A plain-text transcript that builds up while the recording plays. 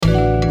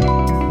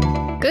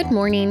Good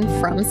morning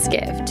from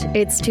Skift.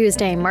 It's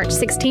Tuesday, March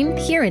 16th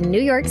here in New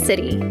York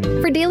City.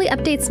 For daily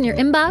updates in your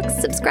inbox,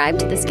 subscribe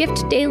to the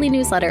Skift Daily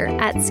newsletter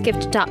at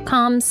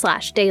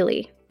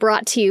skift.com/daily.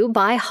 Brought to you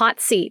by Hot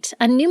Seat,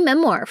 a new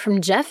memoir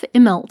from Jeff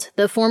Immelt,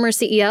 the former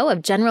CEO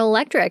of General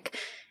Electric.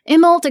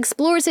 Immelt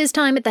explores his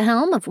time at the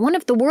helm of one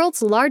of the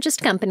world's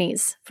largest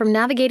companies, from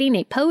navigating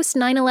a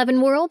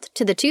post-9/11 world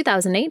to the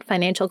 2008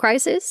 financial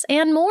crisis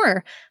and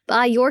more.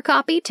 Buy your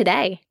copy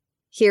today.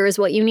 Here is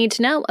what you need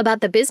to know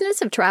about the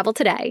business of travel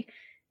today.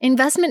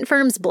 Investment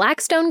firms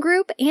Blackstone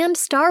Group and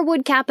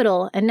Starwood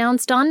Capital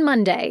announced on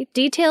Monday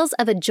details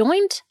of a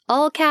joint,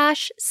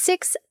 all-cash,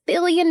 $6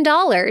 billion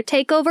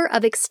takeover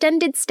of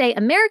Extended Stay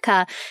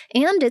America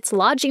and its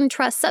lodging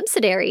trust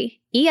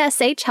subsidiary,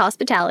 ESH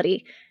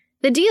Hospitality.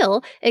 The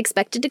deal,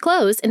 expected to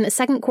close in the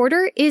second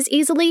quarter, is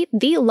easily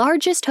the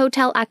largest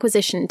hotel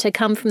acquisition to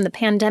come from the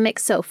pandemic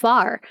so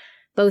far.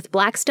 Both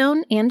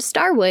Blackstone and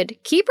Starwood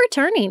keep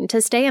returning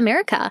to Stay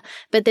America,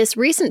 but this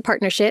recent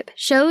partnership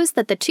shows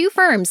that the two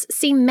firms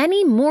see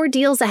many more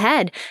deals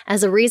ahead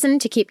as a reason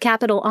to keep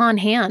capital on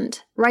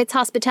hand, writes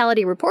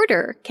hospitality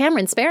reporter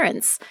Cameron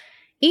Sperance.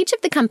 Each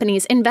of the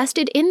companies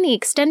invested in the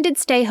extended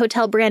stay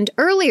hotel brand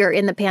earlier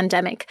in the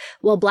pandemic,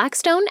 while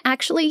Blackstone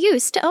actually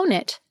used to own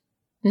it.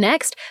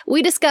 Next,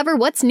 we discover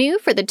what's new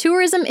for the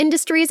tourism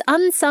industry's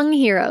unsung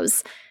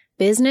heroes.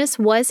 Business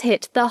was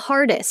hit the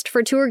hardest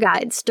for tour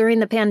guides during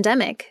the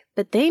pandemic,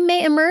 but they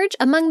may emerge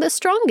among the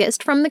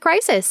strongest from the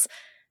crisis.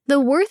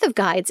 The worth of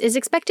guides is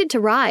expected to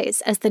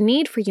rise as the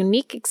need for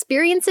unique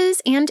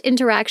experiences and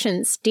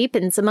interactions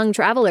deepens among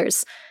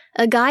travelers.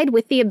 A guide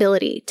with the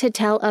ability to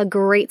tell a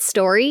great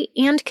story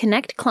and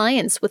connect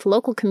clients with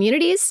local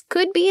communities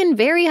could be in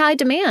very high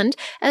demand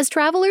as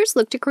travelers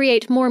look to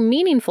create more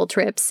meaningful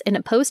trips in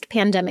a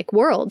post-pandemic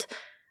world.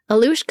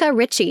 Alushka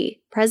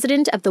Ritchie,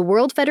 president of the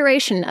World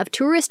Federation of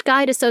Tourist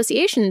Guide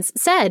Associations,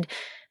 said,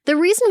 "The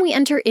reason we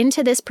enter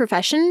into this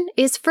profession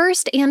is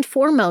first and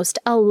foremost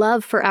a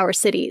love for our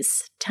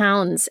cities,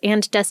 towns,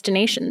 and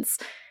destinations.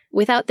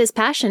 Without this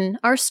passion,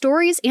 our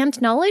stories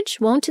and knowledge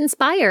won't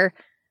inspire.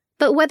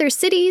 But whether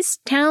cities,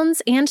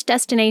 towns, and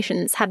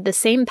destinations have the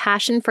same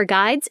passion for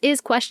guides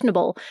is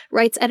questionable,"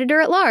 writes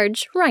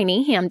editor-at-large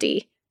Rainey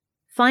Hamdi.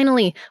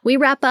 Finally, we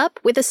wrap up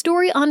with a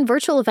story on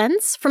virtual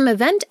events from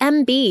Event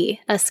MB,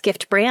 a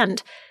Skift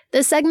brand.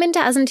 The segment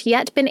hasn't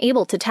yet been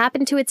able to tap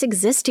into its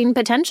existing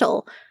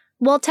potential.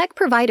 While tech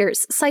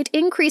providers cite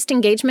increased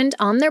engagement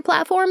on their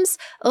platforms,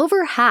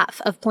 over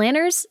half of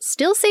planners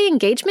still say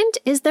engagement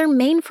is their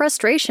main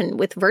frustration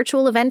with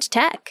virtual event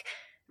tech.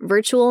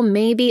 Virtual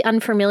may be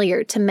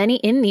unfamiliar to many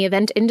in the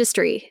event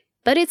industry,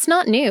 but it's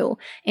not new,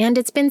 and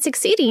it's been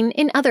succeeding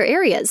in other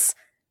areas.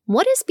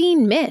 What is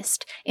being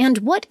missed, and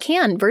what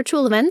can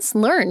virtual events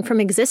learn from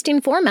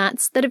existing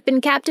formats that have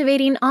been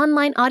captivating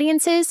online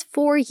audiences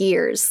for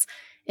years?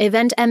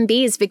 Event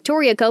MB's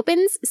Victoria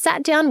Copens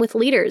sat down with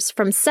leaders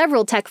from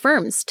several tech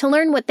firms to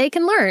learn what they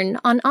can learn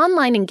on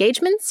online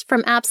engagements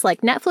from apps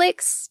like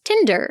Netflix,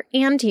 Tinder,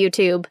 and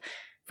YouTube.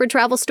 For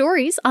travel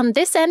stories on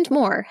this and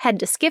more, head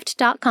to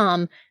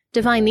skift.com.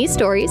 To find these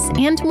stories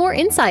and more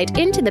insight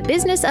into the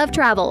business of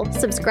travel,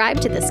 subscribe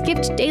to the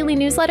Skift Daily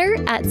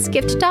newsletter at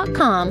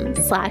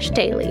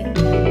skift.com/daily.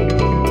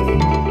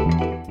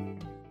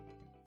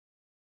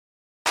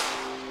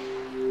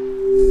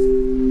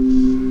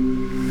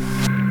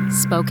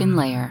 Spoken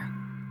Layer.